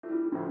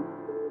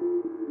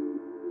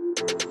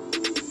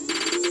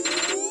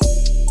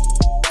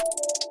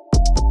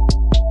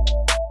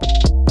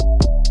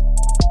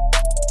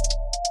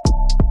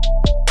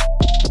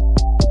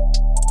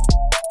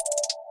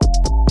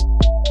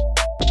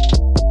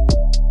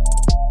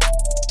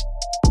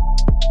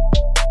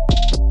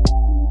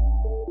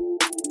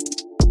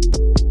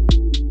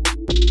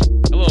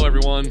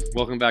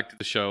Welcome back to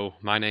the show.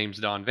 My name's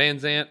Don Van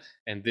Zant,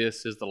 and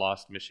this is the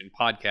Lost Mission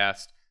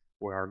Podcast,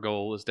 where our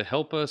goal is to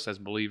help us as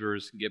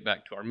believers get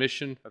back to our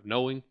mission of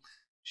knowing,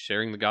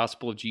 sharing the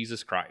gospel of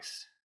Jesus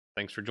Christ.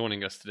 Thanks for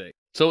joining us today.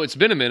 So it's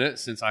been a minute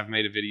since I've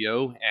made a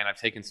video, and I've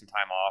taken some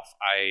time off.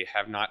 I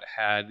have not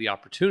had the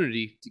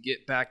opportunity to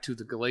get back to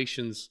the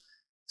Galatians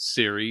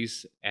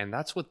series, and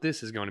that's what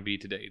this is going to be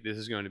today. This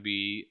is going to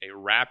be a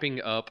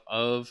wrapping up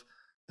of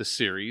the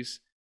series.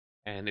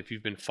 And if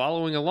you've been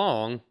following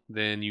along,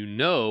 then you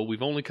know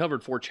we've only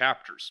covered 4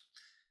 chapters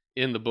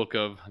in the book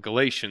of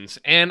Galatians.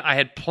 And I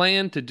had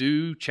planned to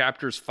do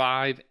chapters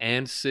 5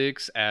 and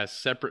 6 as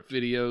separate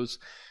videos,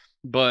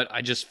 but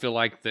I just feel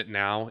like that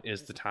now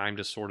is the time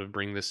to sort of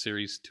bring this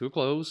series to a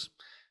close.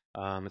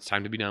 It's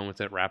time to be done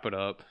with it, wrap it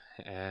up,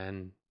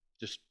 and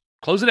just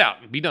close it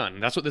out and be done.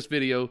 And that's what this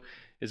video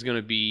is going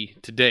to be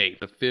today.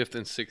 The 5th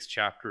and 6th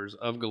chapters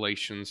of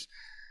Galatians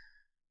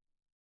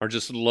are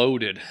just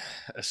loaded,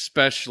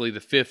 especially the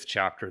 5th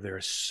chapter. There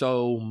is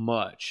so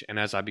much. And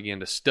as I began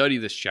to study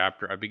this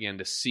chapter, I began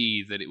to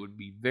see that it would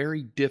be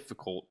very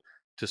difficult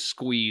to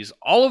squeeze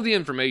all of the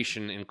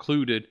information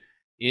included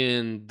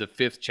in the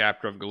 5th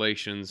chapter of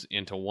Galatians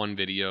into one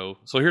video.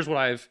 So here's what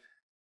I've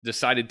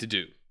decided to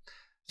do.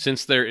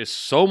 Since there is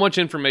so much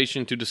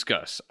information to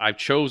discuss, I've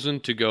chosen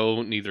to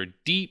go neither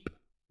deep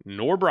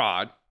nor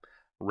broad.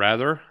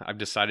 Rather, I've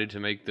decided to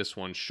make this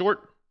one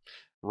short,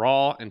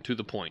 raw, and to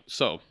the point.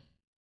 So,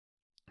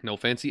 no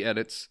fancy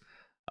edits,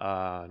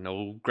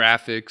 no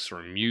graphics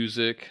or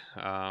music.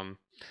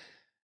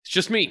 It's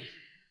just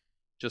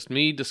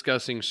me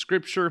discussing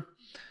scripture.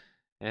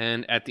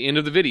 And at the end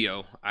of the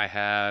video, I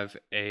have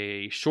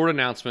a short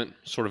announcement,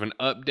 sort of an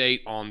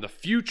update on the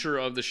future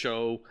of the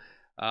show.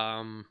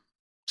 So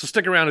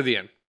stick around to the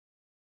end,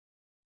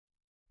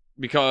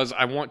 because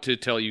I want to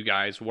tell you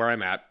guys where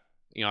I'm at.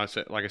 You know,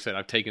 like I said,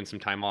 I've taken some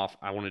time off.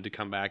 I wanted to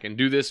come back and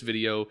do this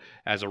video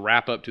as a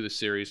wrap-up to the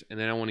series, and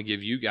then I want to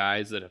give you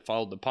guys that have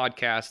followed the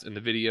podcast and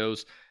the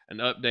videos an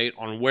update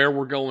on where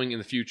we're going in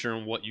the future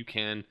and what you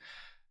can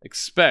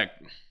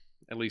expect,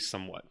 at least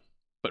somewhat.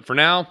 But for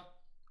now,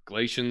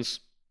 Galatians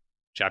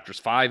chapters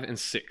 5 and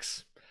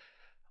 6.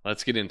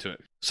 Let's get into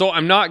it. So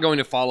I'm not going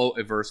to follow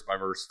a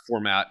verse-by-verse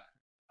format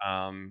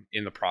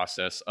in the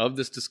process of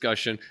this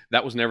discussion.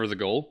 That was never the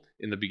goal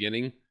in the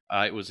beginning.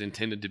 It was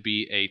intended to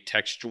be a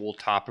textual,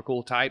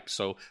 topical type.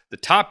 So the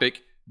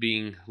topic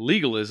being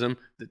legalism,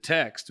 the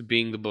text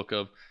being the book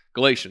of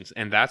Galatians.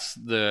 And that's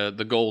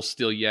the goal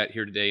still yet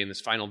here today in this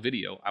final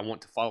video. I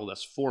want to follow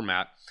this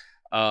format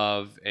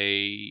of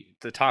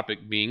the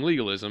topic being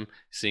legalism,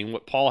 seeing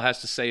what Paul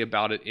has to say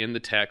about it in the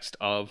text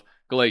of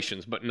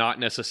Galatians, but not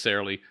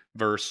necessarily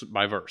verse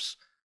by verse.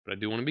 But I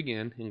do want to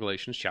begin in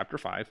Galatians chapter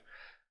 5,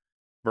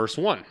 verse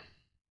 1.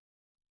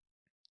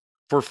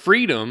 For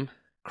freedom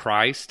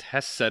Christ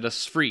has set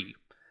us free.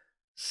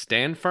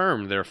 Stand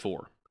firm,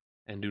 therefore,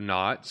 and do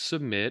not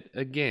submit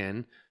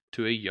again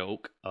to a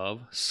yoke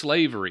of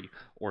slavery,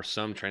 or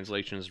some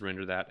translations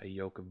render that a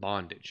yoke of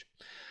bondage.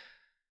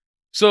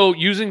 So,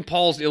 using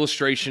Paul's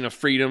illustration of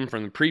freedom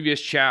from the previous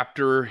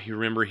chapter, you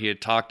remember he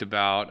had talked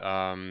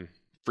about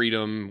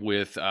freedom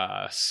with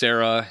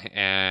Sarah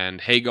and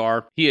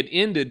Hagar. He had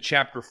ended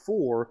chapter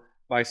 4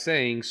 by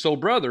saying, "So,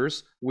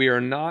 brothers, we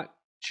are not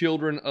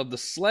children of the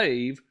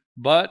slave,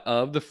 but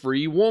of the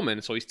free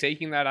woman." So he's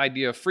taking that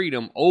idea of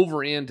freedom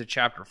over into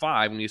chapter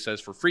 5 when he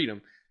says, for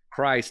freedom,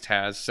 Christ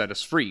has set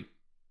us free.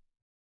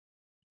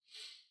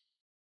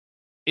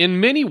 In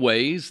many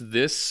ways,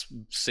 this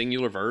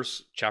singular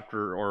verse,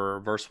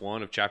 verse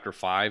 1 of chapter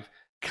 5,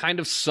 kind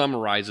of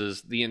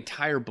summarizes the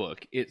entire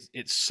book.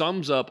 It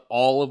sums up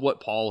all of what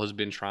Paul has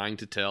been trying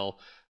to tell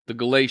the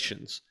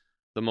Galatians.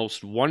 The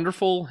most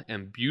wonderful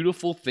and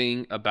beautiful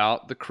thing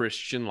about the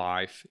Christian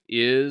life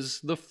is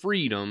the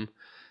freedom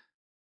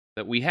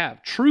that we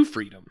have, true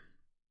freedom.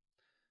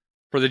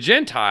 For the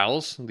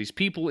Gentiles, these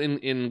people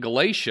in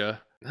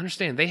Galatia,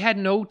 understand they had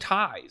no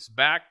ties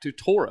back to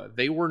Torah.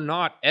 They were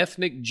not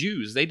ethnic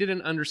Jews. They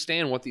didn't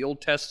understand what the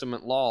Old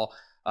Testament law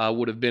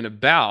would have been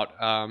about.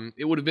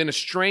 It would have been a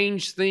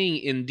strange thing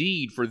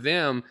indeed for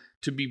them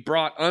to be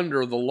brought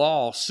under the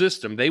law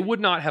system. They would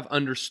not have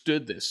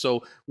understood this.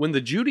 So when the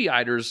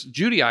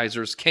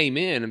Judaizers came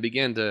in and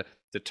began to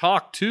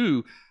talk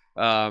to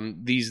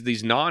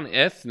these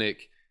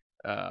non-ethnic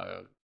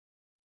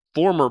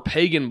former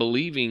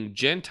pagan-believing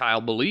Gentile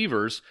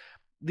believers,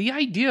 the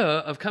idea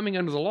of coming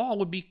under the law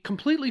would be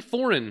completely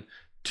foreign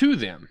to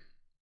them.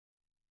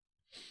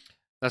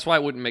 That's why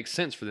it wouldn't make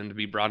sense for them to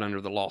be brought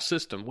under the law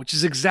system, which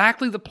is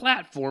exactly the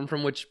platform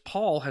from which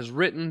Paul has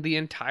written the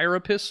entire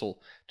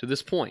epistle to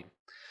this point.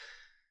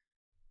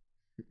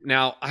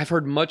 Now, I've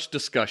heard much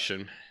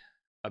discussion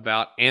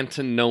about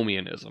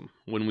antinomianism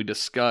when we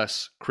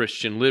discuss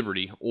Christian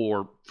liberty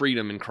or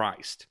freedom in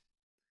Christ.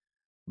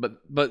 But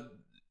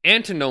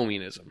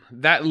antinomianism,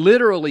 that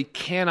literally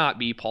cannot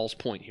be Paul's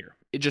point here.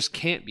 It just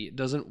can't be. It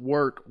doesn't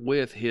work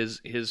with his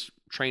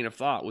train of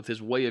thought, with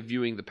his way of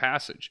viewing the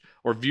passage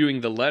or viewing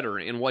the letter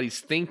and what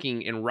he's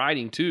thinking and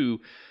writing to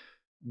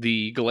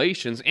the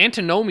Galatians,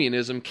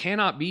 antinomianism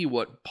cannot be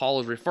what Paul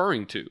is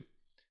referring to,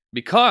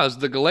 because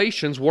the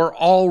Galatians were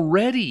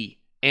already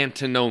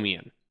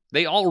antinomian.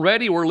 They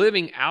already were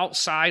living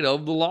outside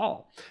of the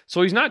law.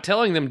 So he's not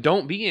telling them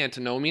don't be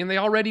antinomian. They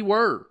already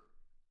were.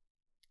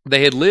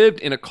 They had lived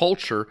in a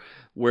culture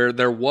where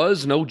there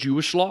was no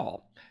Jewish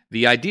law.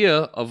 The idea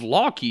of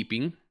law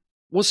keeping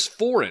was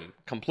foreign,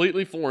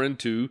 completely foreign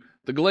to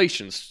the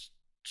Galatians.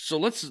 So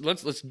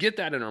let's get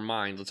that in our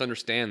minds. Let's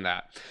understand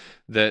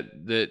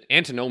that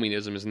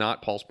antinomianism is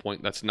not Paul's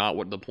point. That's not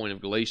what the point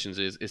of Galatians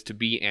is to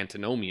be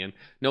antinomian.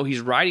 No, he's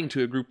writing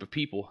to a group of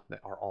people that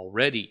are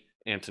already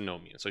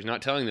antinomian. So he's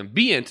not telling them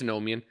be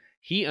antinomian.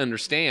 He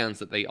understands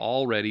that they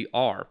already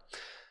are.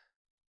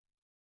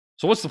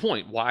 So what's the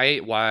point? Why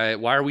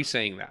are we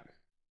saying that?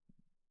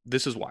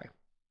 This is why.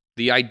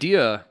 The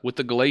idea with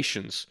the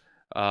Galatians,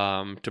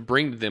 to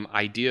bring to them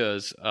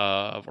ideas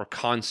of or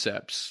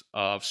concepts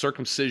of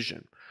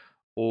circumcision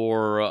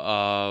or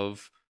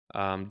of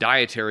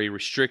dietary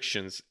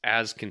restrictions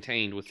as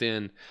contained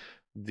within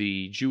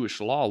the Jewish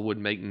law would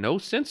make no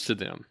sense to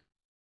them,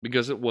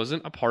 because it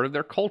wasn't a part of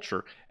their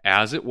culture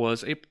as it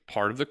was a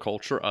part of the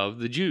culture of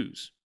the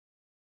Jews.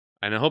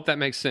 And I hope that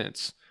makes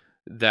sense,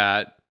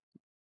 that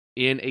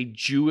in a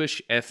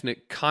Jewish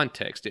ethnic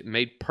context, it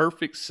made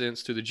perfect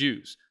sense to the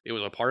Jews. It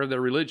was a part of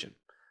their religion.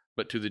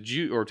 But to the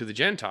Jew or to the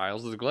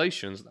Gentiles, the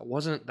Galatians, that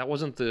wasn't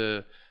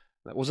the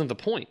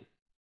point.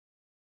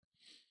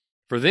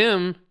 For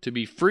them to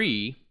be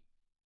free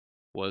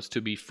was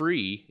to be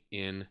free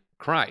in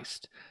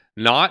Christ,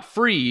 not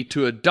free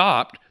to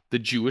adopt the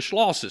Jewish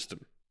law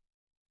system.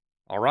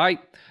 All right?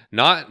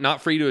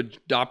 Not free to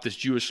adopt this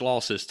Jewish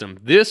law system.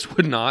 This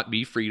would not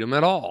be freedom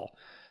at all,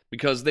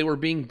 because they were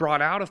being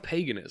brought out of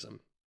paganism.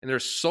 And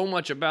there's so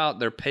much about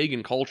their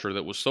pagan culture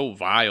that was so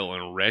vile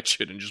and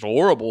wretched and just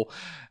horrible,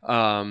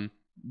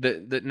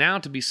 that now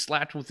to be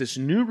slapped with this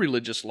new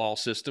religious law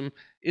system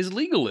is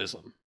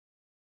legalism.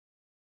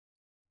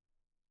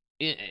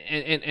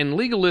 And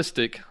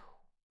legalistic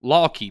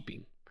law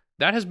keeping,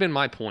 that has been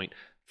my point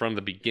from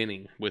the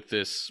beginning with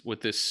this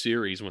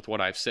series and with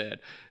what I've said.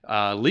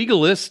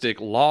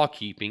 Legalistic law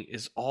keeping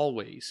is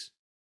always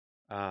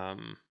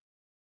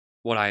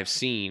what I have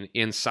seen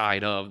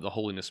inside of the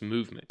holiness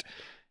movement.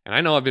 And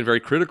I know I've been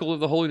very critical of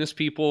the holiness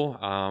people.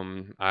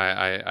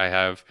 I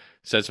have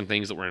said some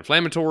things that were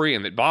inflammatory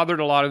and that bothered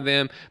a lot of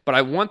them. But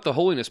I want the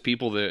holiness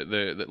people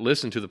that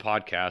listen to the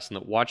podcast and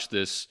that watch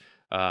this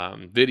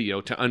video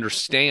to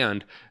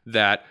understand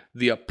that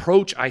the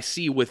approach I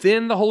see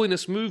within the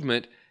holiness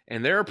movement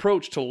and their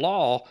approach to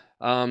law,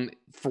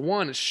 for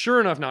one, it's sure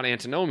enough not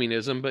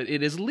antinomianism, but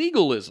it is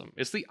legalism.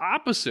 It's the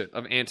opposite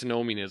of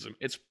antinomianism.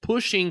 It's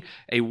pushing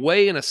a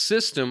way and a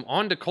system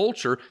onto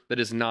culture that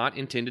is not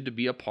intended to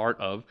be a part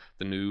of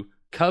the new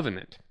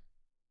covenant.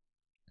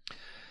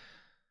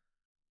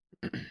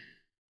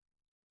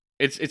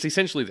 It's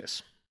essentially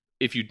this.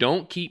 If you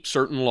don't keep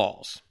certain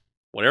laws,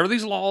 whatever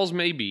these laws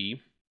may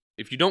be,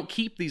 if you don't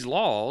keep these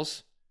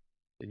laws,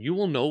 then you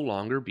will no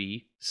longer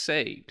be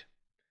saved.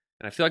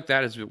 And I feel like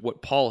that is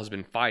what Paul has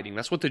been fighting.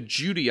 That's what the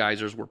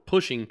Judaizers were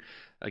pushing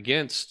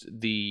against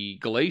the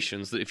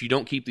Galatians, that if you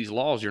don't keep these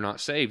laws, you're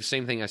not saved.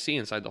 Same thing I see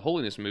inside the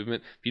holiness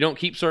movement. If you don't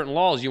keep certain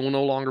laws, you will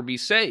no longer be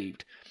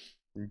saved,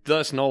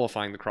 thus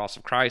nullifying the cross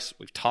of Christ.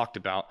 We've talked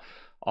about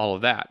all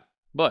of that.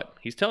 But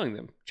he's telling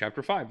them,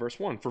 chapter 5, verse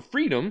 1, for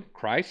freedom,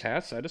 Christ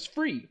has set us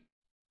free.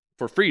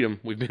 For freedom,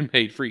 we've been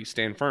made free.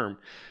 Stand firm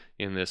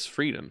in this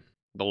freedom.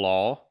 The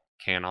law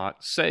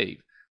cannot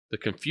save. The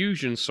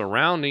confusion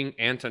surrounding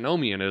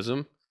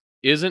antinomianism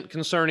isn't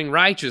concerning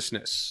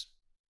righteousness.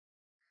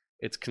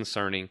 It's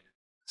concerning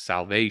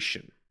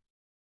salvation.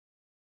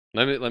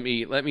 Let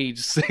me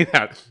just say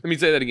that. Let me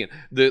say that again.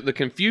 The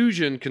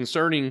confusion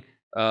concerning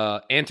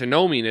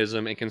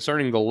antinomianism and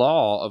concerning the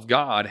law of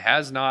God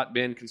has not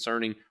been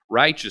concerning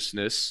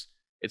righteousness.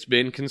 It's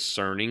been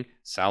concerning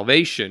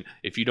salvation.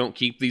 If you don't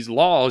keep these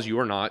laws, you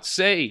are not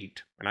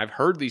saved. And I've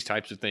heard these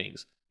types of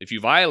things. If you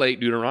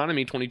violate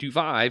Deuteronomy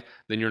 22:5,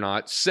 then you're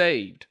not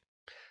saved.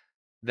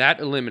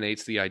 That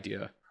eliminates the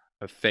idea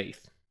of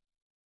faith.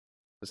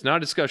 It's not a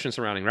discussion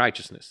surrounding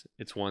righteousness.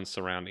 It's one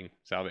surrounding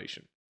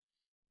salvation.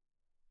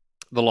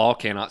 The law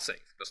cannot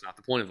save. That's not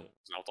the point of the law.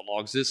 That's not what the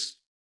law exists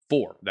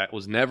for. That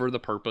was never the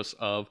purpose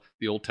of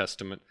the Old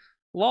Testament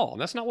law. And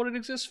that's not what it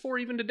exists for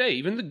even today.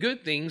 Even the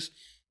good things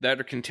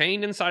that are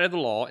contained inside of the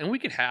law, and we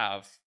could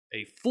have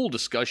a full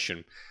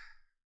discussion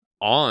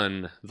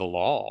on the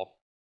law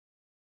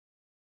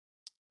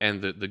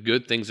and the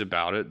good things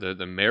about it,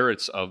 the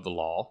merits of the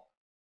law.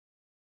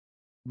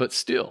 But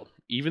still,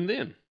 even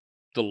then,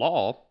 the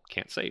law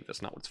can't save.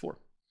 That's not what it's for.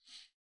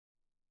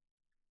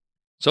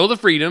 So the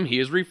freedom he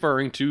is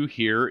referring to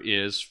here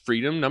is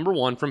freedom, number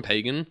one, from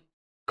pagan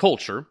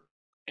culture.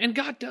 And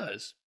God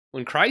does.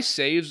 When Christ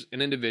saves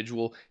an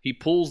individual, he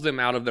pulls them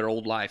out of their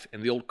old life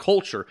and the old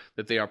culture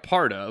that they are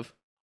part of.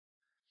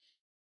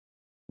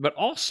 But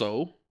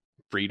also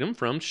freedom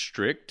from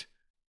strict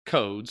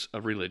codes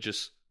of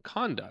religious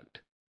conduct.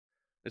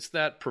 It's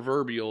that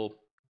proverbial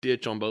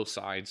ditch on both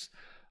sides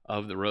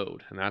of the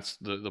road. And that's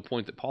the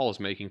point that Paul is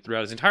making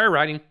throughout his entire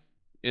writing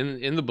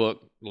in the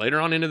book. Later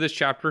on into this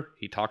chapter,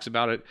 he talks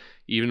about it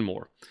even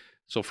more.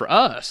 So for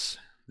us,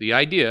 the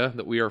idea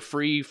that we are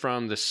free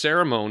from the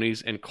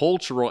ceremonies and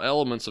cultural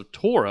elements of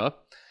Torah,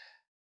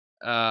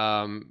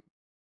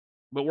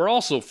 but we're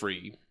also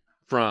free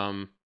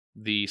from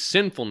the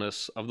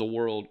sinfulness of the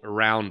world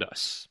around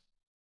us.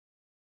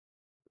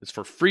 It's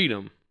for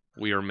freedom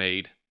we are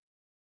made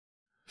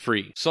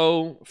free.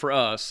 So for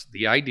us,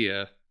 the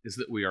idea is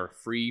that we are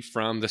free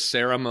from the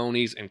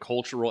ceremonies and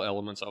cultural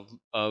elements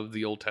of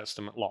the Old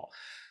Testament law.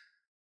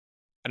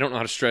 I don't know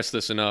how to stress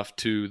this enough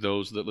to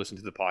those that listen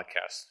to the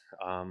podcast.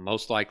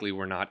 Most likely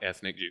we're not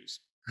ethnic Jews.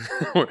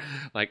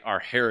 Like, our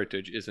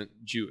heritage isn't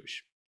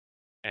Jewish.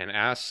 And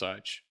as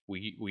such,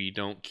 we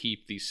don't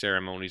keep these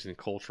ceremonies and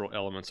cultural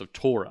elements of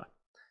Torah.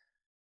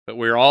 But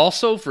we're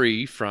also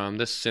free from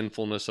the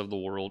sinfulness of the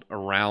world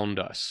around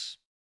us.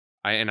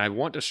 I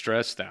want to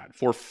stress that.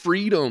 For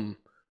freedom,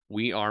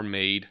 we are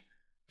made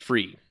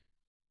free.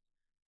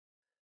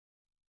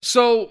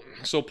 So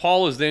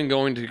Paul is then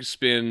going to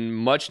spend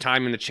much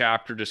time in the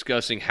chapter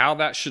discussing how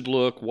that should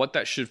look, what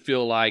that should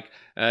feel like,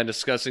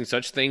 discussing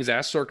such things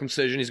as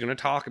circumcision. He's going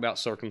to talk about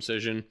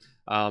circumcision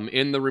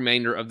in the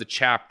remainder of the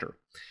chapter.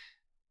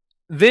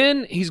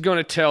 Then he's going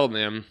to tell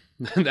them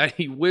that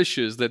he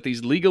wishes that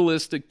these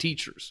legalistic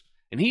teachers,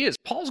 and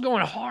Paul's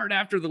going hard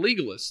after the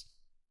legalists,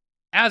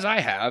 as I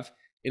have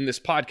in this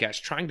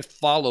podcast, trying to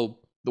follow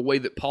the way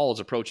that Paul is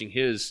approaching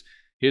his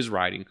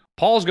writing.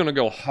 Paul's going to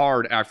go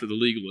hard after the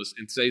legalists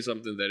and say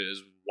something that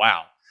is,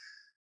 wow,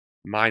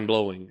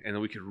 mind-blowing, and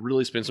that we could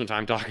really spend some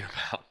time talking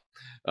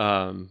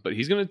about. But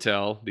he's going to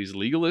tell these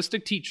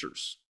legalistic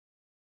teachers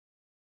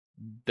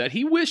that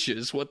he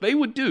wishes what they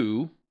would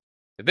do,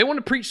 if they want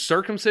to preach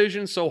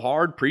circumcision so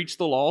hard, preach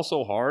the law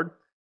so hard,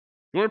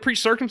 you want to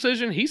preach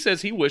circumcision? He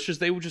says he wishes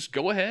they would just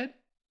go ahead and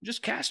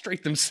just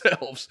castrate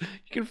themselves.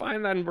 You can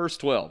find that in verse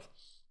 12.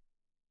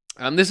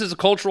 This is a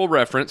cultural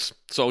reference,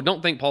 so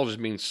don't think Paul just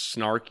being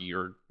snarky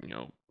or,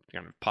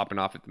 kind of popping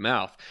off at the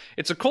mouth.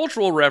 It's a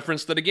cultural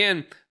reference that,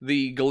 again,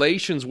 the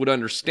Galatians would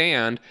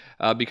understand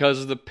because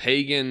of the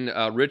pagan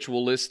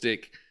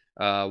ritualistic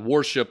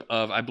worship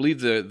of, I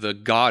believe the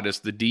goddess,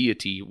 the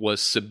deity,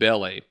 was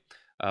Cybele.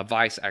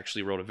 Vice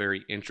actually wrote a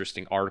very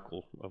interesting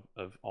article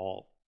of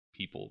all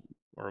people,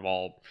 or of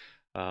all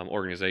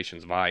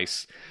organizations.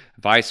 Vice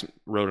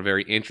wrote a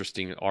very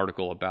interesting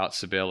article about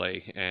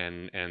Cybele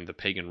and the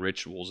pagan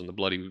rituals and the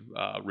bloody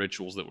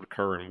rituals that would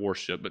occur in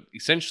worship. But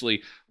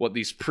essentially, what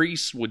these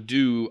priests would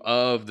do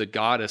of the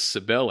goddess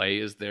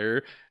Cybele is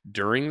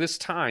during this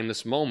time,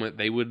 this moment,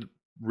 they would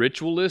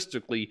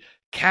ritualistically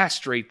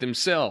castrate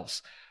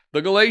themselves.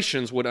 The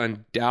Galatians would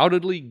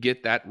undoubtedly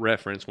get that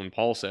reference when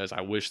Paul says,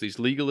 I wish these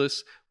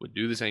legalists would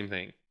do the same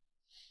thing.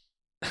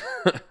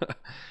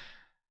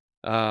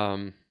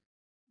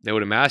 They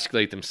would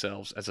emasculate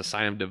themselves as a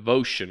sign of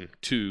devotion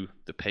to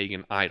the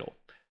pagan idol.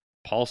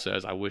 Paul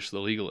says, I wish the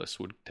legalists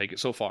would take it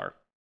so far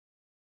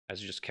as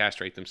to just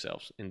castrate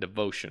themselves in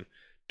devotion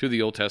to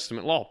the Old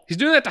Testament law. He's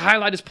doing that to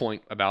highlight his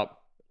point about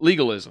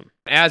legalism.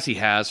 As he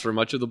has for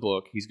much of the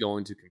book, he's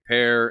going to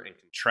compare and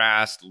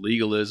contrast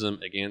legalism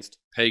against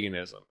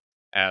paganism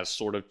as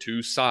sort of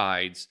two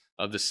sides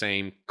of the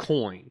same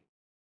coin,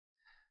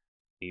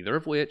 neither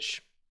of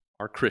which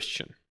are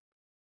Christian.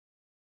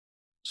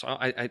 So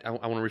I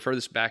want to refer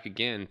this back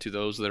again to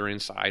those that are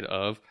inside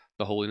of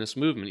the holiness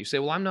movement. You say,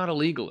 well, I'm not a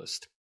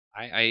legalist.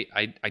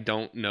 I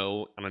don't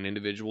know on an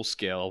individual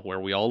scale where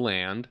we all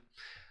land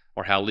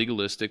or how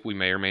legalistic we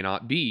may or may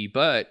not be.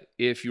 But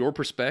if your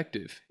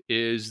perspective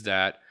is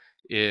that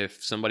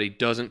if somebody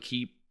doesn't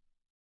keep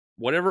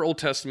whatever Old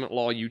Testament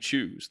law you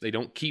choose, they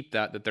don't keep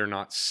that they're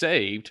not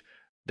saved,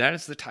 that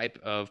is the type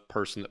of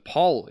person that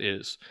Paul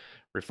is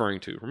referring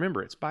to.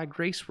 Remember, it's by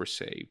grace we're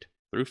saved,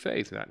 through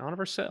faith, that not of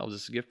ourselves.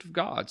 It's a gift of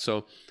God.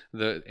 So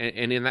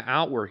and in the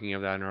outworking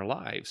of that in our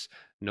lives,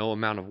 no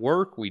amount of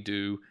work we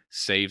do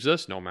saves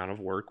us. No amount of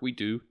work we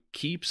do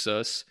keeps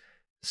us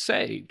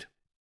saved.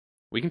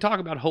 We can talk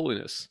about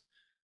holiness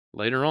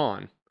later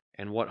on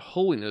and what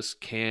holiness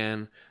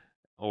can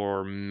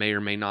or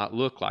may not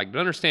look like. But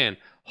understand,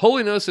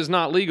 holiness is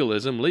not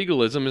legalism.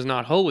 Legalism is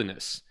not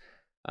holiness.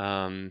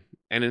 And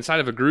inside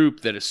of a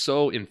group that is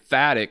so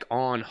emphatic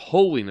on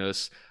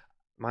holiness,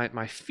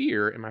 my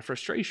fear and my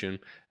frustration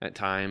at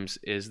times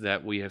is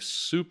that we have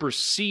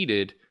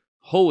superseded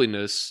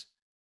holiness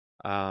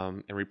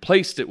and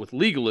replaced it with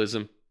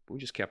legalism, but we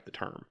just kept the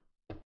term.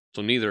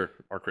 So neither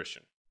are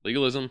Christian.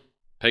 Legalism,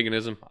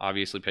 paganism,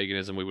 obviously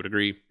paganism, we would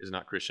agree, is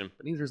not Christian,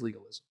 but neither is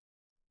legalism.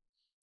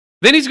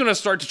 Then he's going to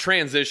start to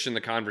transition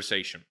the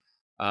conversation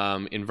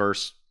in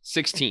verse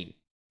 16.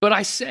 But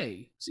I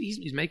say, see,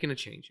 he's making a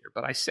change here,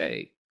 but I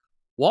say,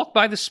 walk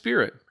by the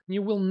Spirit, and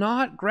you will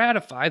not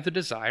gratify the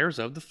desires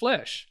of the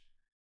flesh.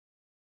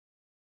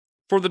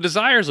 For the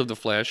desires of the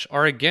flesh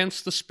are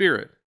against the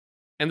Spirit,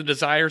 and the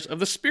desires of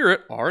the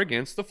Spirit are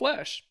against the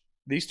flesh.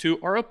 These two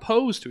are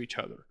opposed to each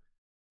other,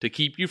 to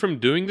keep you from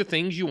doing the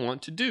things you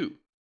want to do.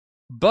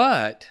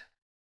 But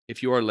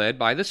if you are led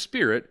by the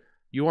Spirit,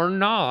 You are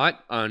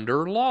not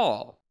under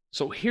law.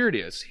 So here it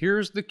is.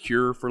 Here's the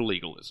cure for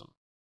legalism.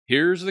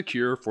 Here's the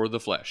cure for the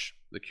flesh.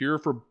 The cure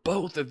for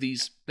both of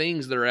these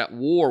things that are at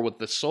war with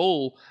the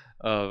soul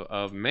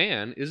of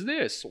man is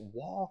this: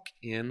 walk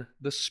in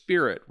the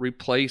Spirit.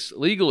 Replace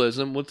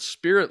legalism with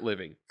spirit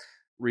living.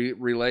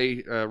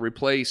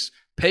 Replace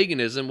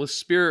paganism with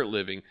spirit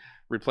living.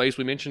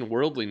 We mentioned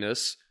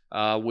worldliness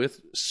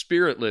with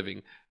spirit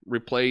living.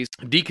 Replace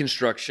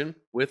deconstruction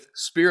with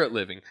spirit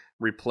living.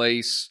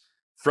 Replace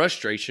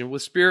frustration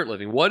with spirit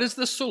living. What is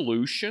the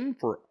solution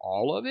for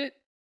all of it?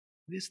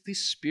 It is the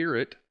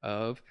Spirit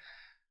of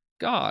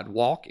God.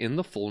 Walk in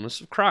the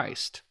fullness of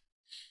Christ.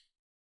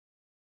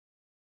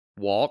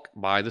 Walk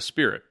by the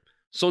Spirit.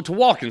 So to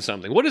walk in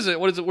something, what does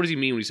he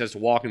mean when he says to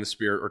walk in the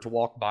Spirit or to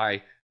walk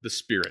by the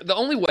Spirit? The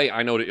only way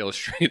I know to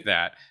illustrate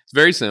that, it's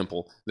very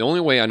simple. The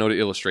only way I know to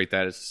illustrate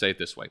that is to say it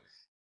this way.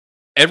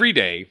 Every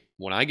day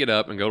when I get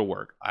up and go to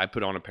work, I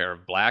put on a pair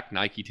of black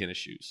Nike tennis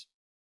shoes.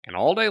 And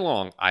all day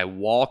long, I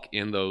walk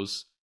in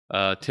those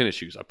tennis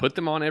shoes. I put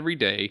them on every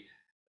day.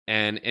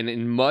 And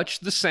in much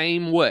the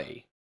same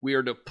way, we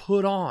are to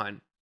put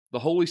on the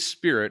Holy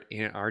Spirit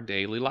in our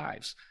daily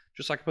lives.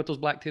 Just like I put those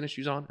black tennis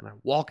shoes on and I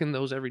walk in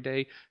those every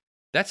day.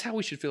 That's how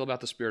we should feel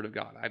about the Spirit of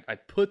God. I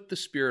put the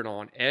Spirit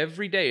on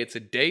every day. It's a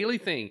daily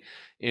thing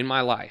in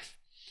my life.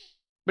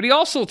 But he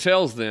also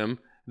tells them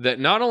that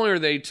not only are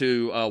they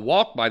to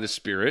walk by the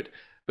Spirit,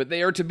 but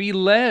they are to be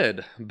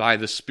led by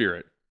the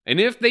Spirit. And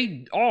if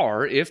they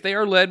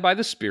are led by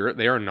the Spirit,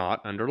 they are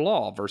not under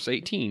law. Verse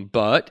 18,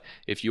 but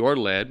if you are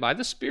led by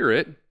the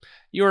Spirit,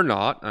 you are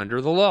not under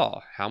the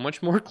law. How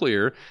much more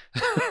clear,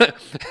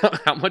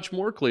 how much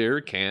more clear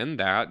can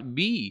that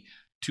be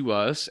to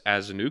us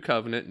as a New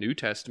Covenant, New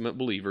Testament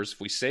believers?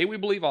 If we say we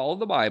believe all of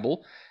the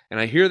Bible,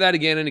 and I hear that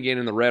again and again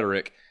in the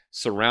rhetoric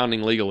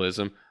surrounding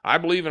legalism, I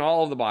believe in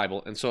all of the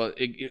Bible. And so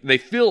they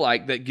feel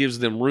like that gives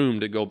them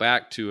room to go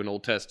back to an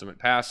Old Testament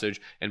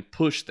passage and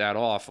push that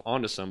off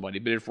onto somebody.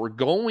 But if we're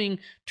going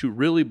to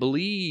really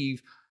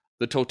believe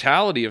the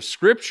totality of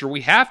Scripture,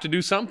 we have to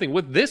do something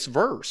with this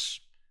verse.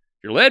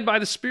 If you're led by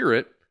the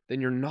Spirit,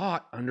 then you're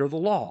not under the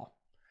law.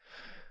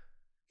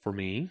 For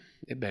me,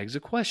 it begs a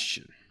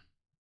question.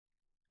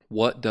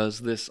 What does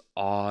this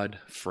odd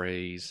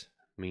phrase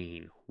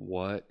mean?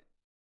 What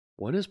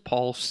is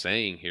Paul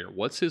saying here?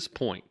 What's his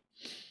point?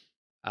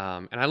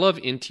 And I love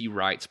N.T.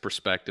 Wright's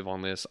perspective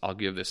on this. I'll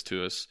give this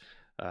to us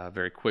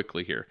very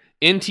quickly here.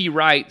 N.T.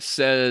 Wright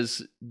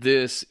says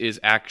this is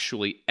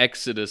actually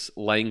Exodus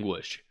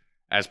language.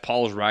 As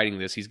Paul's writing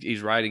this,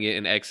 he's writing it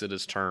in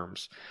Exodus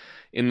terms.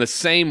 In the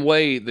same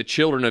way, the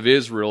children of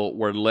Israel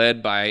were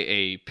led by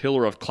a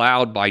pillar of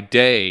cloud by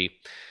day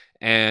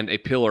and a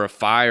pillar of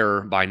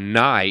fire by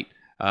night.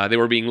 They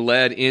were being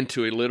led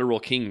into a literal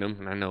kingdom.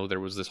 And I know there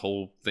was this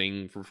whole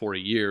thing for 40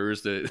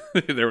 years that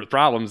there were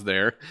problems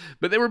there,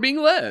 but they were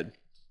being led.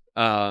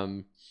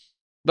 The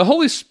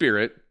Holy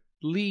Spirit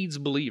leads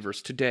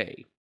believers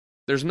today.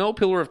 There's no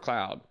pillar of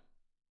cloud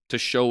to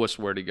show us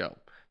where to go.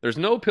 There's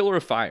no pillar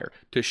of fire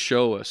to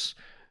show us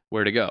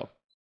where to go.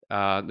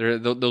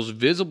 Those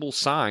visible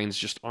signs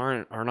just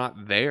are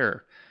not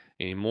there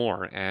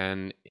anymore,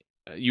 and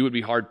you would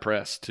be hard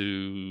pressed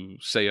to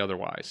say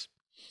otherwise.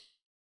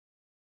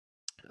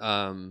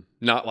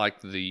 Not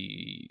like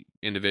the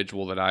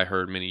individual that I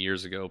heard many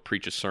years ago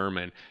preach a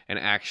sermon and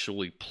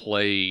actually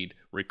played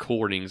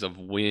recordings of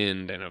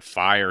wind and of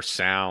fire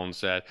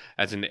sounds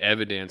as an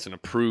evidence and a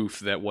proof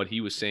that what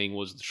he was saying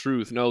was the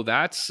truth. No,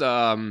 that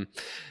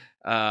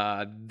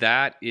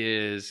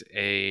is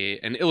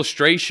an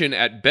illustration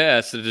at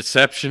best, a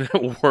deception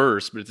at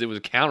worst, but it was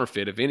a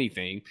counterfeit, if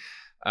anything,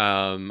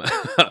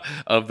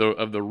 of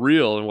the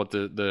real and what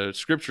the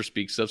Scripture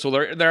speaks of. So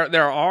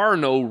there are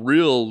no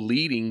real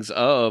leadings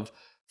of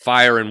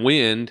fire and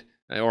wind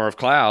or of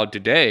cloud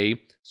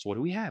today. So what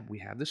do we have? We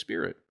have the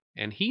Spirit,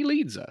 and He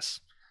leads us.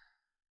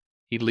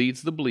 He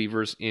leads the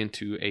believers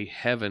into a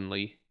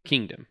heavenly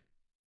kingdom.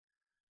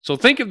 So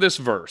think of this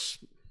verse.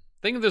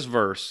 Think of this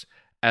verse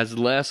as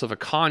less of a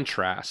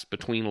contrast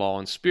between law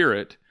and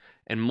Spirit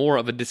and more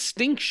of a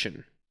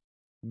distinction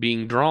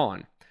being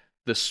drawn.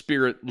 The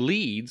Spirit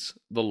leads,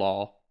 the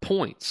law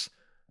points.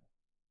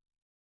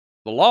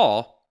 The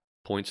law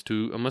points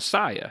to a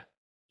Messiah.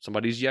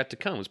 Somebody's yet to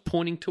come. It's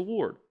pointing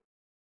toward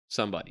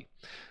somebody.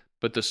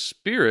 But the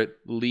Spirit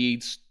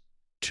leads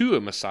to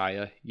a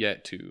Messiah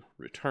yet to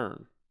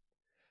return.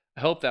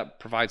 I hope that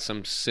provides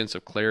some sense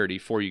of clarity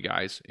for you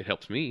guys. It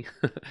helps me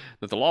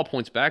that the law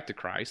points back to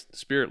Christ. The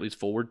Spirit leads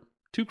forward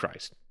to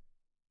Christ.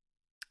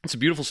 It's a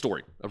beautiful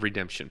story of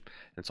redemption.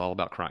 It's all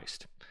about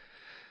Christ.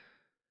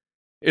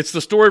 It's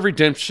the story of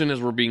redemption as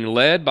we're being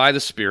led by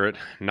the Spirit,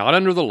 not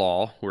under the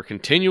law. We're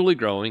continually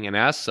growing, and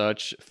as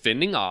such,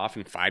 fending off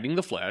and fighting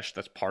the flesh.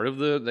 That's part of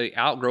the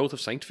outgrowth of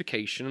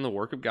sanctification and the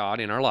work of God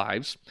in our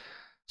lives.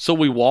 So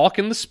we walk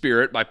in the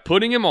Spirit by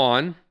putting Him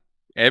on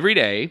every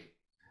day,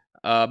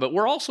 but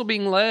we're also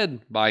being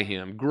led by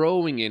Him,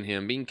 growing in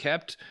Him, being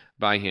kept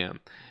by Him.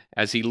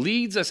 As He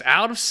leads us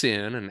out of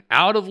sin and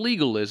out of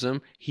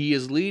legalism, He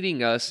is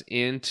leading us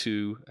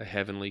into a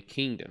heavenly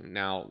kingdom.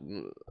 Now,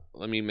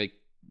 let me make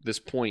this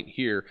point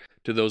here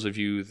to those of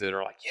you that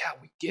are like, yeah,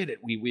 we get it.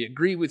 We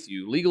agree with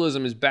you.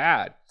 Legalism is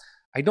bad.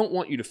 I don't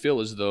want you to feel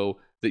as though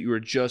that you are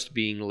just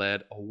being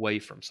led away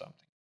from something.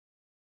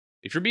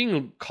 If you're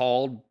being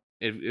called,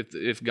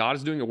 if God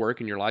is doing a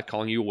work in your life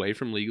calling you away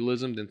from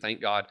legalism, then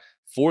thank God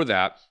for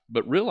that.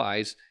 But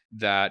realize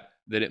that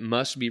it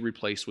must be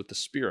replaced with the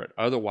Spirit.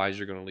 Otherwise,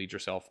 you're going to lead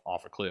yourself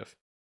off a cliff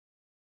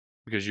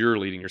because you're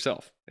leading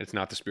yourself. It's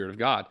not the Spirit of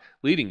God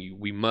leading you.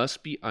 We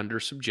must be under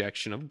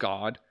subjection of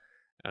God,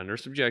 under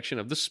subjection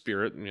of the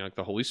Spirit. Like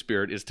the Holy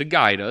Spirit is to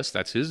guide us.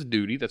 That's His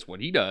duty. That's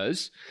what He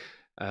does.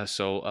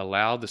 So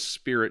allow the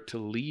Spirit to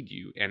lead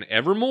you, and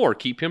evermore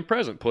keep Him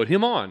present. Put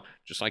Him on,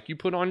 just like you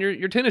put on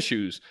your tennis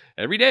shoes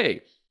every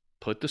day.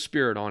 Put the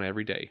Spirit on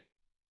every day,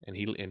 and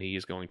He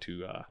is going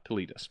to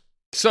lead us.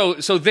 So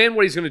then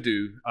what He's going to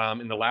do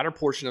in the latter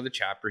portion of the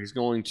chapter, He's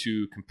going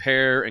to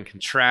compare and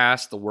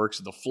contrast the works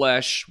of the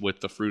flesh with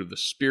the fruit of the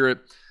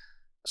Spirit.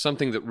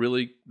 Something that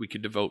really we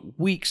could devote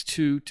weeks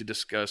to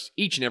discuss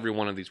each and every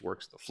one of these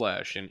works of the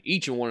flesh and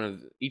each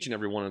and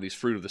every one of these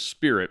fruit of the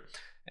Spirit,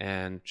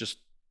 and just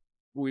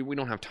we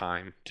don't have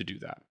time to do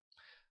that.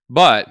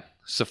 But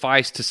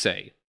suffice to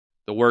say,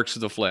 the works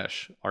of the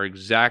flesh are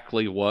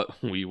exactly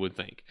what we would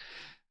think.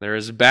 They're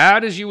as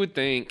bad as you would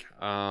think,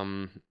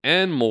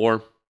 and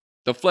more.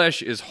 The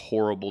flesh is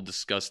horrible,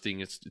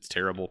 disgusting. It's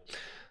terrible.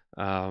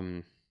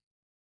 And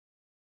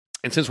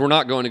since we're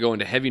not going to go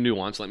into heavy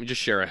nuance, let me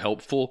just share a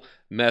helpful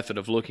method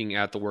of looking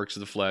at the works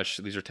of the flesh.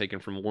 These are taken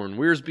from Warren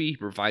Wiersbe. He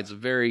provides a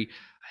very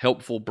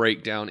helpful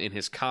breakdown in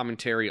his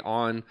commentary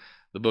on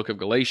the book of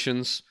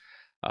Galatians.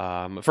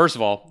 First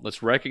of all,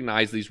 let's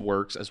recognize these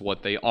works as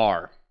what they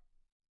are.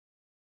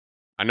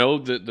 I know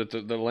that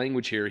the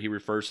language here, he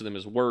refers to them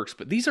as works,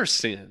 but these are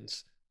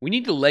sins. We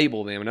need to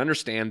label them and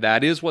understand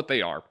that is what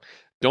they are.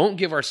 Don't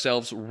give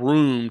ourselves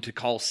room to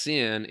call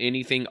sin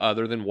anything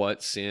other than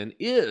what sin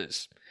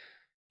is,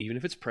 even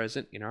if it's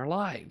present in our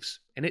lives.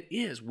 And it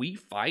is. We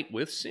fight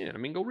with sin. I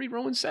mean, go read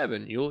Romans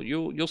 7.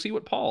 You'll see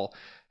what Paul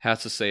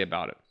has to say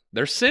about it.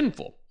 They're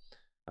sinful.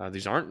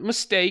 These aren't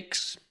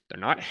mistakes. They're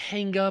not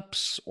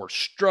hang-ups or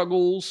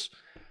struggles.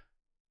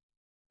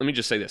 Let me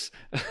just say this.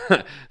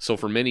 So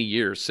for many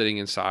years, sitting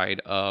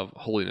inside of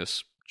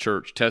Holiness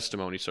Church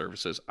testimony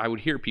services, I would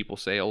hear people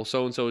say, oh,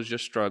 so-and-so is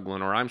just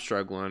struggling, or I'm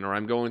struggling, or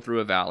I'm going through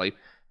a valley.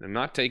 And I'm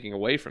not taking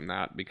away from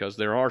that, because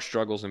there are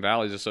struggles and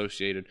valleys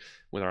associated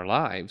with our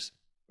lives.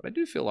 But I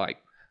do feel like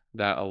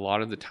that a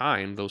lot of the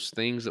time, those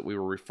things that we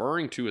were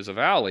referring to as a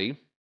valley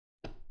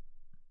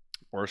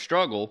or a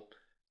struggle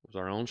was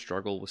our own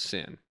struggle with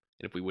sin. And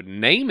if we would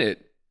name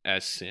it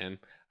as sin,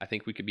 I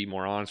think we could be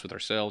more honest with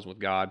ourselves, with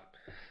God,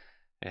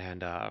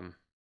 and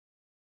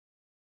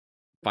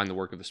find the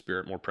work of the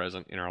Spirit more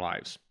present in our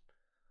lives.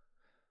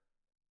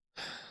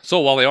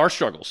 So while they are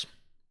struggles,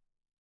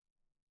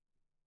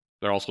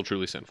 they're also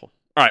truly sinful.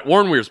 All right,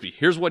 Warren Wiersbe,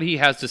 here's what he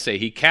has to say.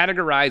 He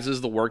categorizes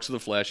the works of the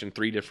flesh in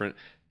 3 different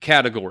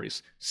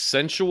categories: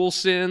 sensual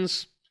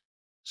sins,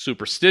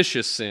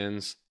 superstitious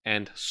sins,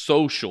 and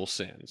social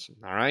sins.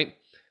 All right?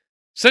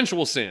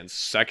 Sensual sins,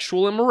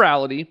 sexual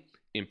immorality,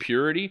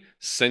 impurity,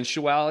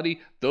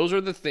 sensuality. Those are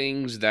the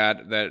things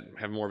that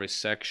have more of a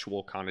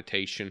sexual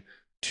connotation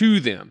to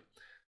them.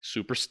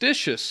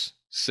 Superstitious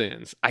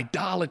sins,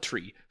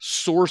 idolatry,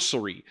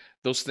 sorcery,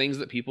 those things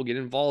that people get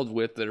involved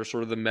with that are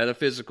sort of the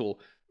metaphysical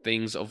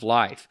things of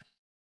life.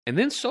 And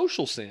then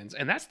social sins,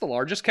 and that's the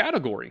largest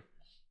category.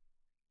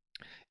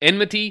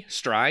 Enmity,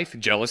 strife,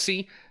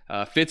 jealousy,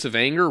 fits of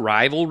anger,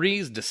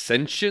 rivalries,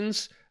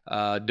 dissensions,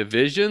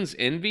 divisions,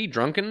 envy,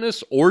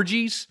 drunkenness,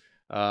 orgies,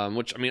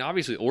 which, I mean,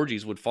 obviously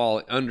orgies would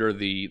fall under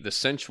the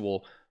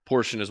sensual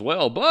portion as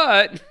well,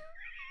 but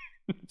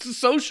it's a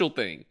social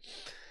thing.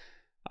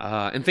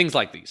 And things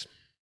like these.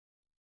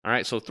 All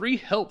right, so 3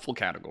 helpful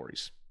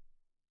categories.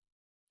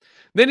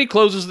 Then he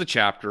closes the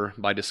chapter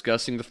by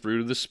discussing the fruit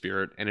of the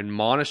Spirit and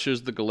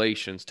admonishes the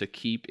Galatians to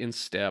keep in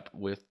step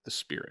with the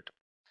Spirit.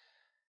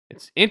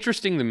 It's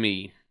interesting to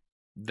me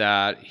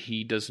that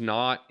he does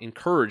not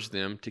encourage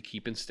them to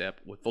keep in step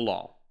with the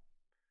law.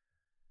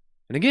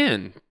 And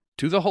again,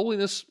 to the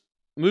holiness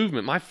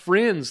movement, my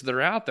friends that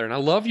are out there, and I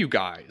love you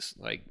guys,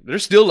 like,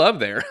 there's still love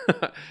there.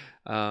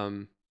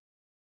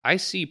 I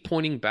see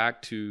pointing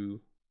back to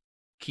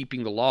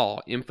keeping the law,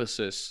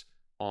 emphasis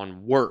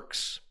on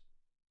works.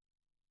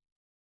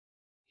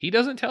 He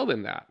doesn't tell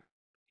them that.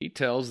 He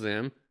tells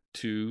them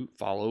to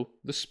follow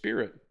the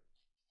Spirit,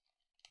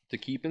 to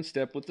keep in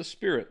step with the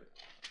Spirit.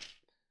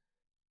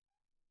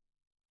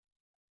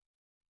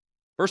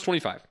 Verse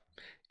 25,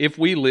 if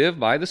we live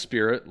by the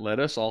Spirit, let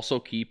us also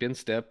keep in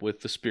step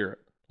with the Spirit.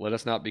 Let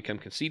us not become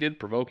conceited,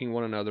 provoking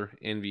one another,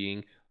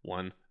 envying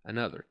one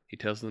another. He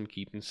tells them to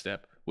keep in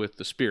step with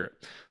the Spirit.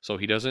 So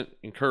he doesn't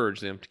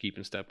encourage them to keep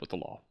in step with the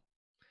law.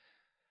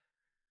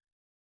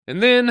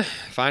 And then,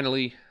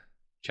 finally,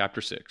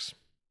 chapter 6.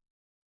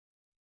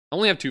 I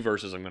only have 2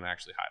 verses I'm going to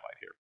actually highlight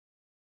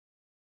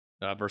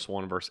here. Verse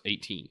 1 and verse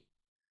 18.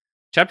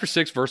 Chapter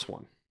 6, verse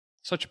 1.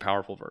 Such a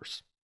powerful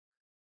verse.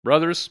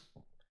 Brothers,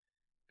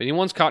 if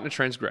anyone's caught in a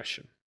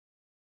transgression,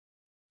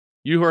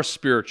 You who are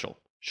spiritual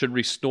should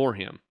restore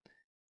him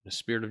in a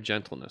spirit of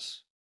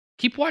gentleness.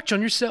 Keep watch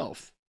on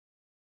yourself,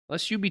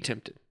 lest you be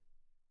tempted.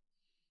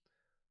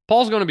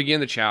 Paul's going to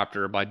begin the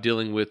chapter by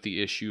dealing with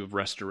the issue of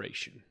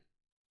restoration.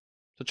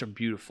 Such a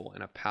beautiful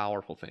and a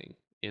powerful thing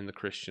in the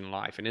Christian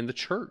life and in the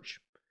church.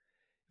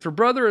 If a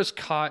brother is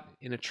caught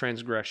in a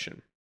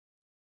transgression,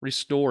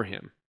 restore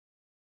him.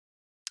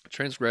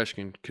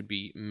 Transgression could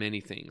be many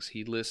things.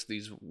 He lists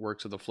these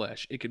works of the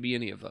flesh. It could be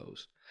any of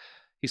those.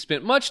 He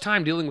spent much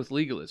time dealing with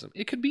legalism.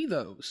 It could be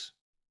those.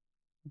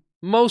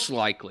 Most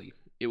likely,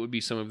 it would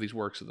be some of these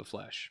works of the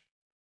flesh.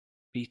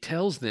 He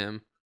tells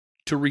them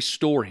to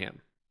restore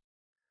him.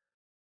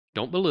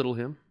 Don't belittle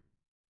him.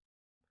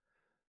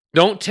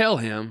 Don't tell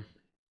him,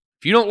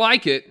 if you don't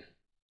like it,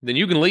 then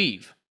you can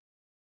leave.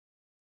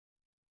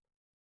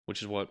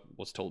 Which is what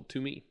was told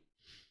to me.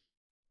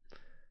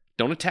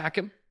 Don't attack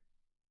him.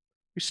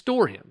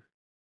 Restore him.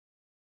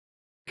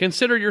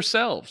 Consider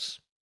yourselves.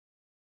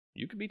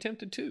 You could be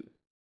tempted too.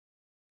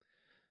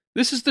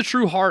 This is the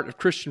true heart of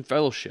Christian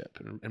fellowship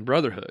and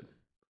brotherhood.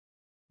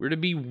 We're to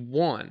be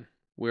one.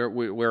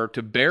 We're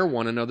to bear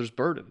one another's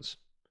burdens.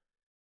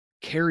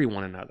 Carry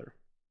one another.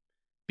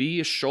 Be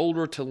a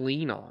shoulder to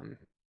lean on,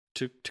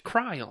 to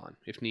cry on,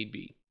 if need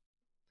be.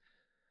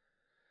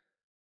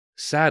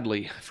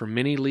 Sadly, for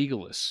many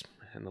legalists,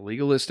 and the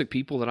legalistic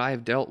people that I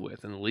have dealt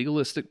with, and the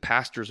legalistic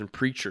pastors and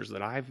preachers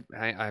that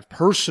I've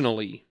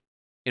personally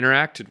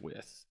interacted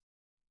with,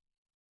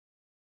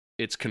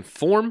 it's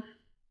conform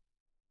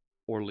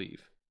or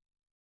leave.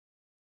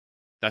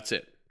 That's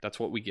it. That's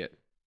what we get.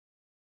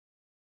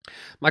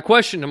 My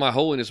question to my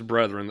holiness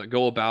brethren that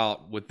go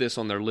about with this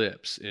on their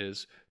lips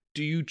is,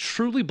 do you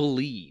truly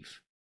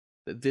believe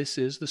that this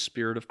is the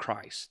Spirit of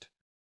Christ?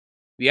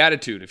 The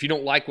attitude, if you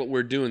don't like what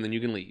we're doing, then you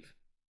can leave.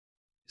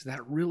 Is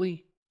that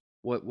really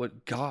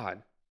what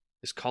God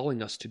is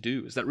calling us to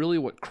do? Is that really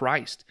what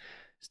Christ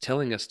is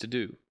telling us to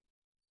do?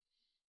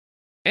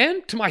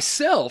 And to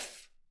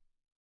myself,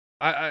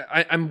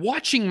 I'm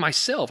watching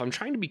myself. I'm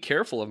trying to be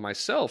careful of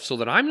myself so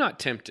that I'm not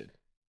tempted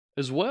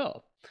as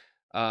well.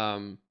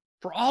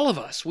 For all of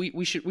us,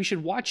 we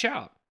should watch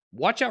out.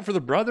 Watch out for the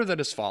brother that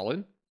has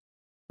fallen.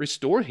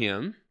 Restore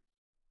him,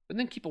 but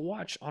then keep a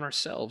watch on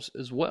ourselves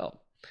as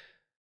well.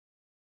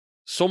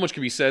 So much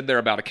can be said there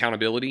about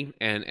accountability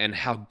and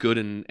how good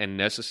and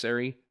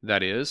necessary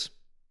that is,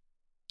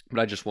 but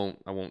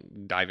I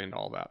won't dive into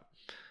all that.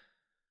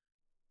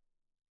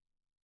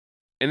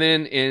 And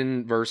then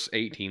in verse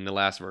 18, the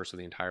last verse of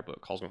the entire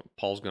book,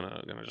 Paul's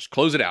gonna just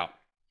close it out.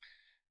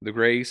 The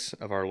grace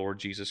of our Lord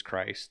Jesus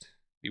Christ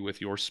be with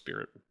your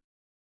spirit,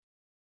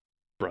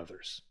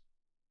 brothers.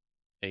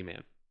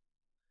 Amen.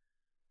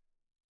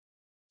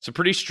 It's a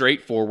pretty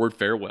straightforward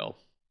farewell,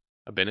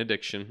 a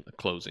benediction, a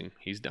closing.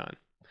 He's done.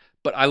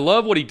 But I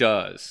love what he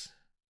does.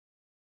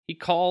 He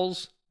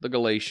calls the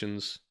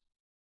Galatians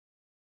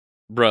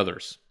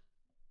brothers.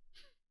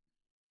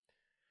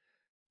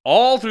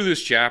 All through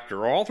this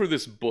chapter, all through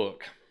this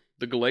book,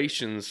 the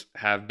Galatians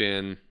have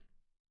been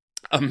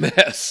a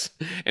mess.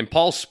 And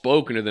Paul's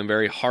spoken to them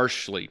very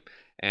harshly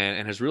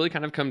and has really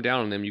kind of come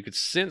down on them. You could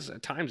sense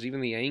at times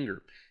even the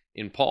anger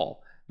in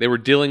Paul. They were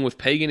dealing with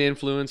pagan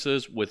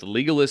influences, with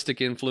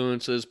legalistic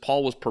influences.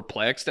 Paul was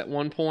perplexed at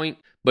one point,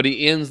 but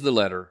he ends the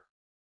letter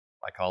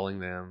by calling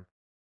them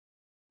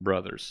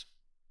brothers.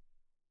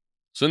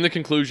 So in the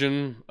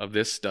conclusion of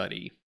this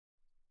study,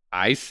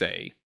 I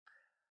say,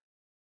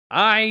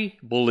 I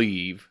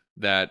believe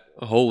that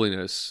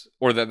holiness,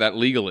 or that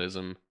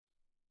legalism,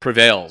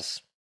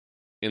 prevails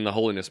in the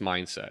holiness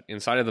mindset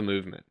inside of the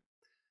movement.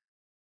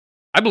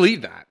 I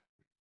believe that.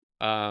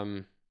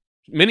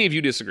 Many of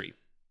you disagree,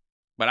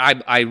 but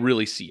I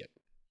really see it.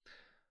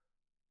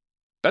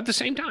 But at the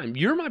same time,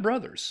 you're my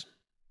brothers.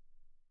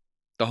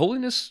 The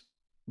holiness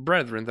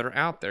brethren that are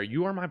out there,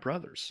 you are my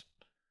brothers.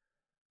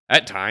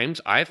 At times,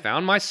 I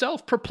found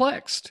myself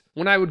perplexed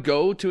when I would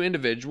go to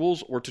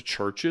individuals or to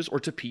churches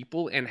or to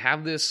people and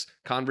have this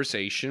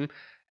conversation,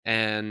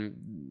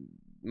 and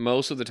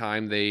most of the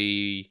time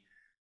they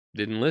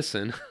didn't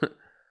listen.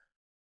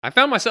 I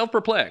found myself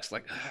perplexed,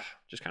 like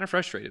just kind of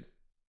frustrated.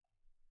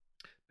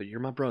 But you're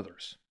my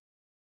brothers.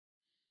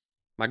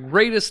 My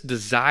greatest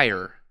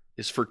desire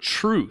is for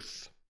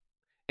truth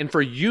and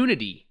for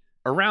unity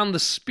around the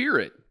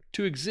Spirit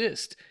to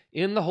exist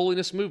in the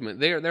holiness movement.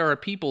 There are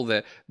people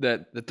that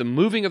the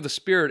moving of the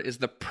Spirit is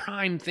the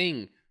prime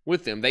thing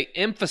with them. They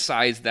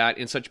emphasize that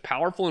in such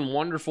powerful and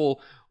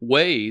wonderful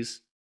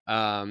ways.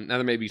 Now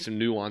there may be some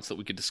nuance that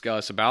we could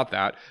discuss about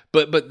that,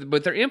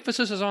 but their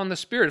emphasis is on the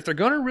Spirit. If they're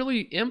going to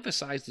really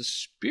emphasize the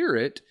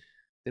Spirit,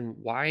 then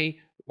why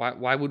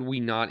would we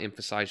not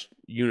emphasize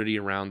unity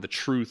around the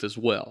truth as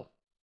well?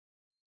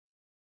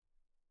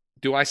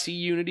 Do I see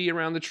unity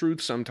around the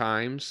truth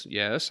sometimes?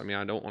 Yes. I mean,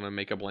 I don't want to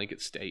make a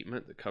blanket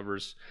statement that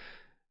covers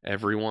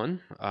everyone.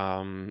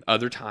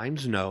 Other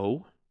times,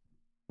 no.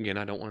 Again,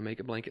 I don't want to make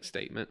a blanket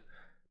statement.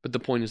 But the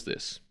point is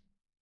this.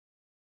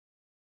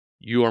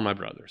 You are my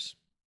brothers.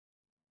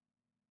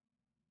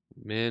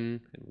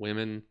 Men and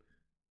women,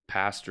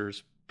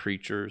 pastors,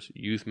 preachers,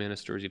 youth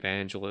ministers,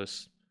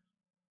 evangelists,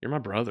 You're my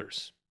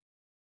brothers.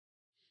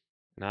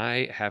 And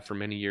I have for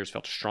many years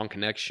felt a strong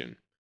connection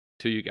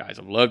to you guys.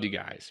 I've loved you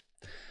guys.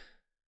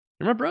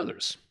 You're my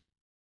brothers.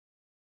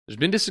 There's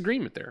been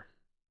disagreement there,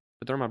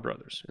 but they're my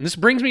brothers. And this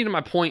brings me to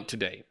my point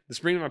today. This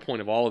brings me to my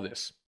point of all of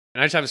this.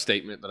 And I just have a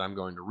statement that I'm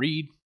going to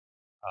read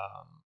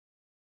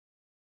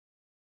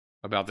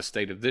about the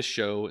state of this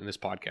show and this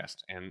podcast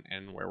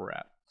and where we're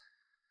at.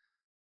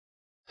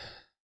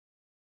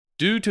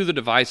 Due to the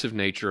divisive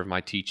nature of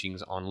my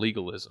teachings on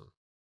legalism,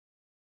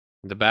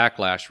 the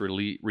backlash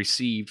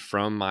received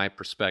from my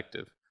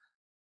perspective,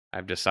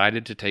 I've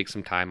decided to take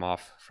some time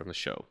off from the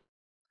show.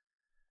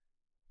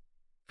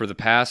 For the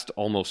past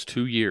almost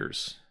 2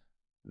 years,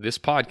 this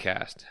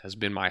podcast has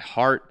been my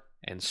heart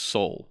and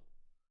soul.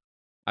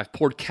 I've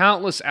poured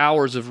countless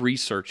hours of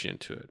research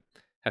into it,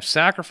 have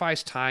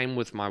sacrificed time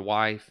with my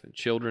wife and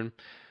children,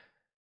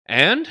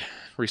 and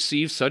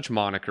received such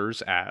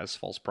monikers as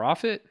false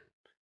prophet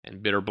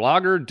and bitter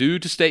blogger due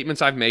to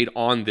statements I've made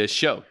on this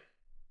show.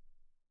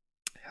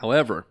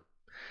 However,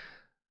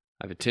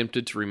 I've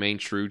attempted to remain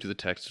true to the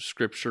text of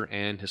Scripture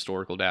and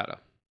historical data.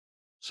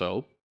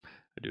 So,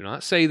 I do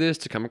not say this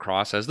to come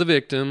across as the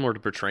victim or to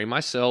portray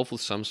myself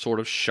with some sort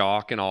of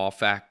shock and awe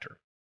factor.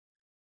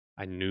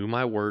 I knew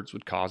my words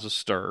would cause a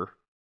stir,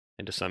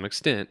 and to some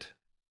extent,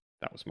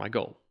 that was my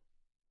goal.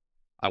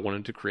 I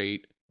wanted to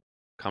create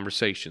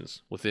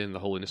conversations within the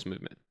holiness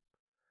movement.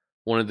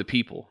 Wanted the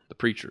people, the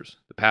preachers,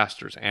 the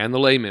pastors, and the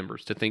lay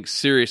members to think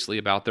seriously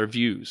about their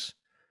views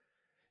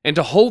and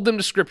to hold them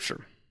to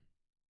Scripture.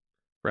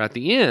 For at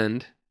the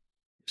end,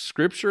 if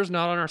Scripture is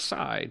not on our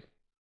side,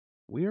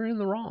 we are in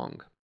the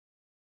wrong,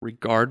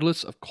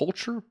 regardless of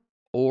culture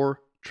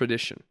or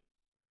tradition.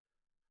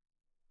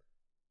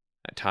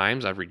 At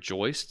times, I've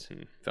rejoiced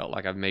and felt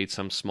like I've made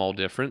some small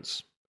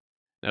difference.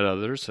 At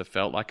others, have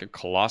felt like a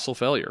colossal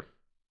failure.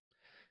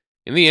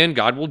 In the end,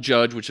 God will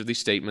judge which of these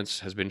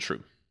statements has been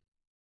true.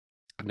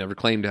 I've never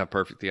claimed to have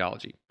perfect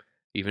theology.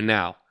 Even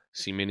now,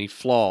 see many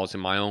flaws in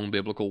my own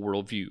biblical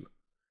worldview.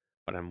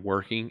 But I'm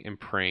working and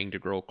praying to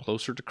grow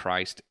closer to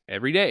Christ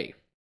every day.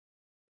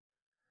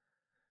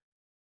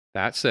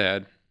 That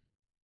said,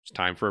 it's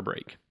time for a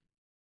break.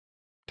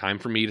 Time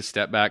for me to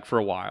step back for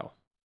a while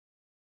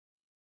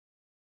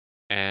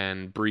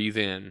and breathe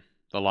in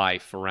the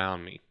life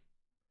around me.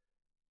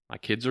 My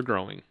kids are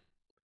growing.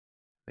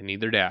 They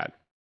need their dad.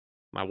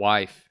 My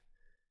wife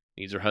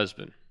needs her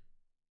husband.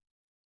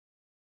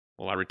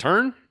 Will I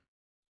return?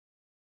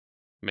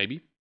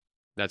 Maybe.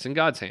 That's in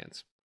God's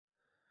hands.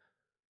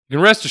 You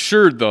can rest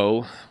assured,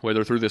 though,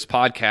 whether through this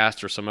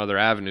podcast or some other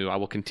avenue, I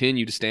will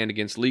continue to stand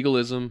against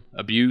legalism,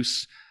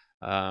 abuse,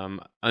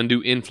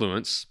 undue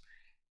influence,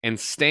 and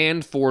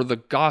stand for the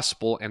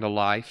gospel and a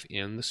life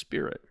in the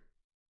Spirit.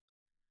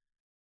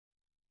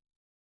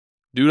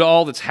 Due to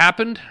all that's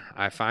happened,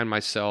 I found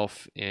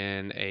myself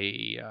in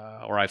a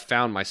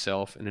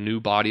new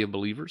body of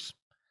believers.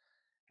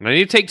 And I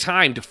need to take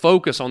time to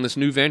focus on this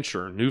new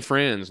venture, new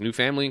friends, new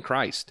family in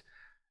Christ.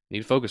 I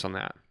need to focus on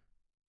that.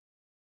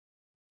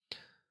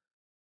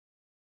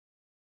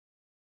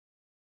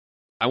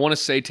 I want to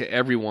say to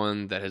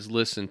everyone that has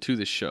listened to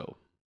this show,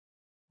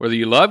 whether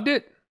you loved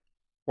it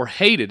or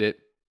hated it,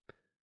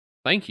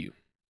 thank you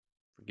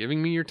for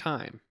giving me your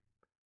time.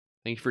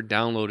 Thank you for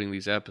downloading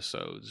these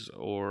episodes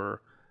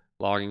or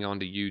logging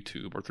onto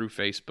YouTube or through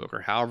Facebook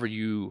or however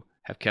you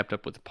have kept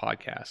up with the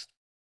podcast.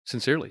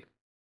 Sincerely,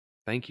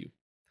 thank you.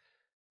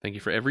 Thank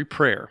you for every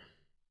prayer,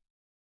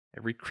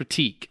 every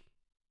critique,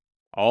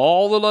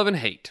 all the love and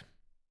hate.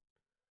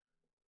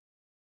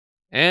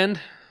 And,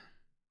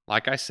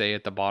 like I say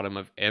at the bottom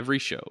of every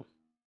show,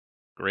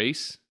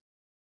 grace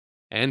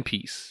and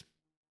peace.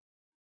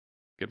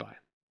 Goodbye.